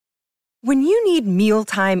When you need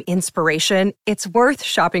mealtime inspiration, it's worth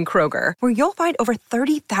shopping Kroger, where you'll find over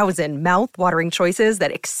 30,000 mouth-watering choices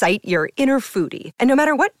that excite your inner foodie. And no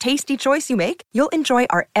matter what tasty choice you make, you'll enjoy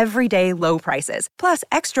our everyday low prices, plus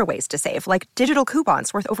extra ways to save, like digital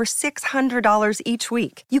coupons worth over $600 each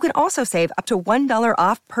week. You can also save up to $1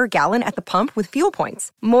 off per gallon at the pump with fuel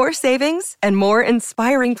points. More savings and more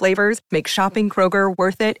inspiring flavors make shopping Kroger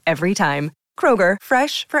worth it every time. Kroger,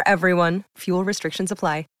 fresh for everyone. Fuel restrictions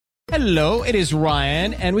apply. Hello, it is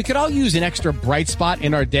Ryan, and we could all use an extra bright spot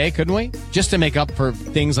in our day, couldn't we? Just to make up for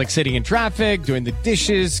things like sitting in traffic, doing the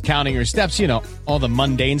dishes, counting your steps, you know, all the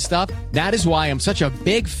mundane stuff. That is why I'm such a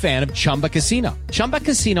big fan of Chumba Casino. Chumba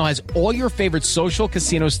Casino has all your favorite social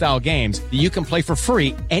casino-style games that you can play for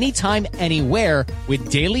free anytime, anywhere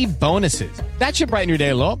with daily bonuses. That should brighten your day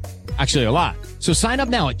a little. Actually, a lot. So sign up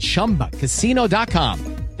now at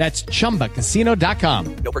ChumbaCasino.com. That's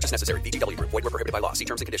ChumbaCasino.com. No purchase necessary. VGW Group. Void where prohibited by law. See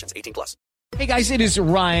terms and conditions. 18+. Hey guys, it is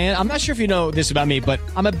Ryan. I'm not sure if you know this about me, but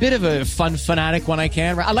I'm a bit of a fun fanatic when I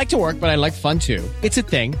can. I like to work, but I like fun too. It's a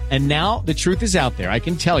thing. And now the truth is out there. I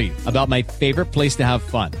can tell you about my favorite place to have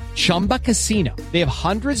fun. Chumba Casino. They have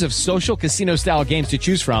hundreds of social casino style games to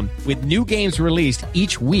choose from with new games released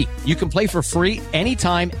each week. You can play for free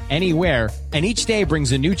anytime, anywhere. And each day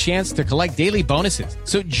brings a new chance to collect daily bonuses.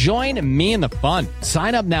 So join me in the fun.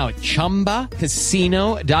 Sign up now at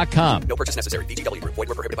ChumbaCasino.com. No purchase necessary. VGW Group. Void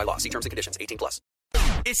where prohibited by law. See terms and conditions. 18+.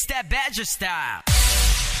 It's that Badger style.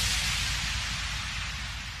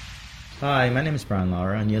 Hi, my name is Brian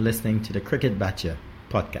Lara, and you're listening to the Cricket Badger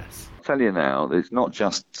podcast. I'll tell you now, it's not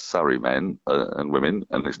just Surrey men and women,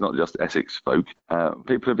 and it's not just Essex folk.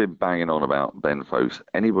 People have been banging on about Ben Foakes.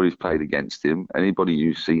 Anybody who's played against him, anybody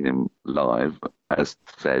who's seen him live, has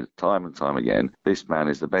said time and time again, this man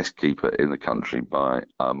is the best keeper in the country by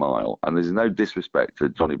a mile. And there's no disrespect to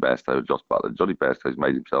Johnny Bairstow or Josh Butler. Johnny Bairstow's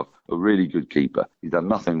made himself a really good keeper. He's done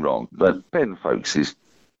nothing wrong. But Ben Foakes is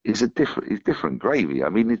different gravy. I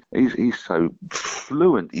mean, he's so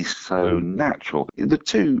fluent, he's so natural.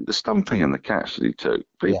 The stumping and the catch that he took,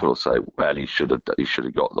 people will say, well, he should have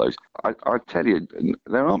got those. I tell you,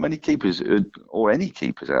 there aren't many keepers or any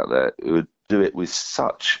keepers out there who would do it with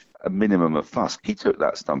such a minimum of fuss. He took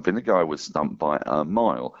that stumping. The guy was stumped by a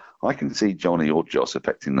mile. I can see Johnny or Joss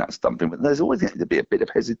affecting that stumping, but there's always going to be a bit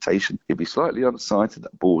of hesitation. He'd be slightly unsighted.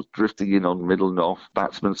 That ball's drifting in on middle and off.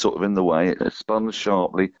 Batsman sort of in the way. It spun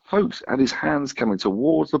sharply. Foakes had his hands coming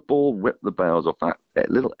towards the ball, whipped the bails off that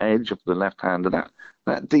little edge of the left hand, and that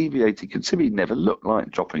deviated considerably. He never looked like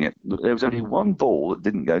dropping it. There was only one ball that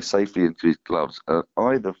didn't go safely into his gloves,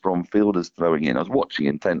 either from fielders throwing in. I was watching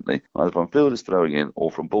intently, either from fielders throwing in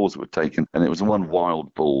or from balls that were taken. And it was the one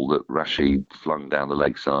wild ball that Rashid flung down the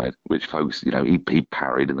leg side, which Foakes, he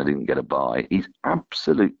parried and they didn't get a bye. He's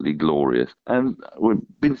absolutely glorious. And we've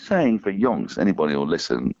been saying for yonks, anybody will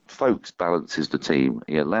listen, Foakes balances the team.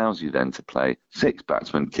 He allows you then to play 6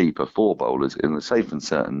 batsmen, keeper, 4 bowlers in the safe and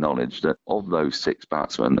certain knowledge that of those 6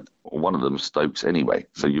 batsmen, one of them Stokes anyway.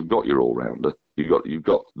 So you've got your all-rounder. You've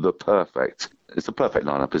got the perfect. It's the perfect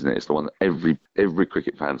lineup, isn't it? It's the one that every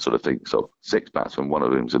cricket fan sort of thinks of. 6 batsmen, one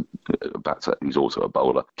of them's a batter. He's also a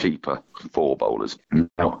bowler. Keeper, 4 bowlers.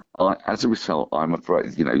 Now, as a result, I'm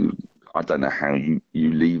afraid, I don't know how you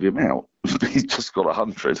leave him out. He's just got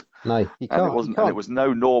 100. No, you can't. And it was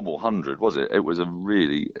no normal 100, was it? It was a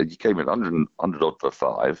really. He came in 100 odd for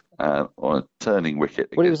 5 on a turning wicket.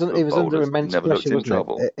 Well, he was under immense pressure,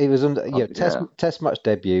 wasn't it? He was under test match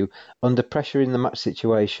debut, under pressure in the match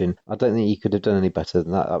situation. I don't think he could have done any better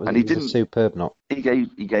than that. That was, and he was a superb knock. He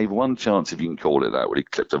gave one chance, if you can call it that, where he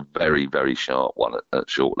clipped a very, very sharp one at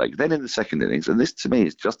short leg. Then in the second innings, and this to me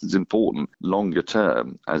is just as important longer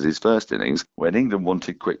term as his first innings, when England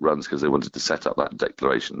wanted quick runs because they wanted to set up that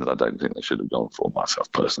declaration that I don't think they should have gone for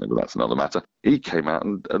myself personally, but that's another matter. He came out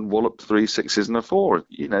and walloped 3 sixes and a 4.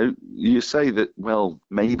 You say that, well,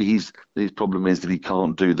 maybe his problem is that he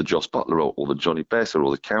can't do the Joss Butler role or the Johnny Bairstow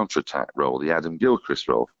or the counter-attack role, the Adam Gilchrist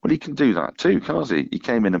role. Well, he can do that too, can't he? He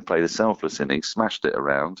came in and played a selfless innings, smashed it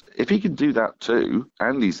around. If he can do that too,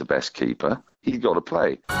 and he's the best keeper, he's got to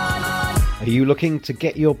play. Are you looking to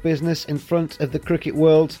get your business in front of the cricket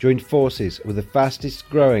world? Join forces with the fastest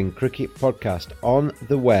growing cricket podcast on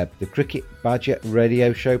the web, the Cricket Badger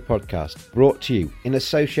Radio Show podcast, brought to you in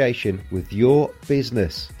association with your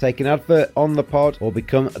business. Take an advert on the pod or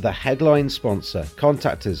become the headline sponsor.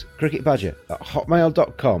 Contact us,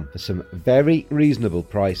 cricketbadger@hotmail.com, for some very reasonable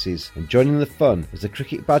prices. And joining the fun as the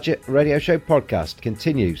Cricket Badger Radio Show podcast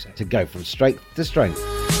continues to go from strength to strength.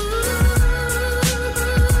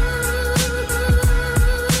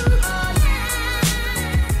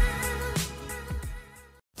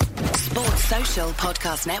 Social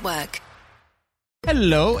Podcast Network.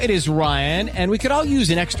 Hello, it is Ryan, and we could all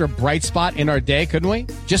use an extra bright spot in our day, couldn't we?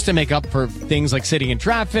 Just to make up for things like sitting in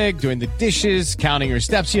traffic, doing the dishes, counting your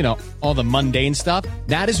steps, you know, all the mundane stuff.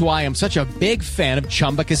 That is why I'm such a big fan of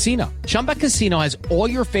Chumba Casino. Chumba Casino has all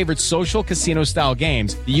your favorite social casino-style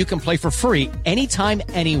games that you can play for free anytime,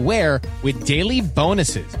 anywhere with daily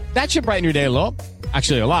bonuses. That should brighten your day a little.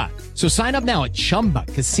 Actually, a lot. So sign up now at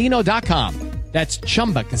ChumbaCasino.com. That's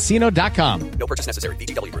ChumbaCasino.com. No purchase necessary.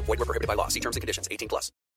 VGW Group. Void where prohibited by law. See terms and conditions. 18+.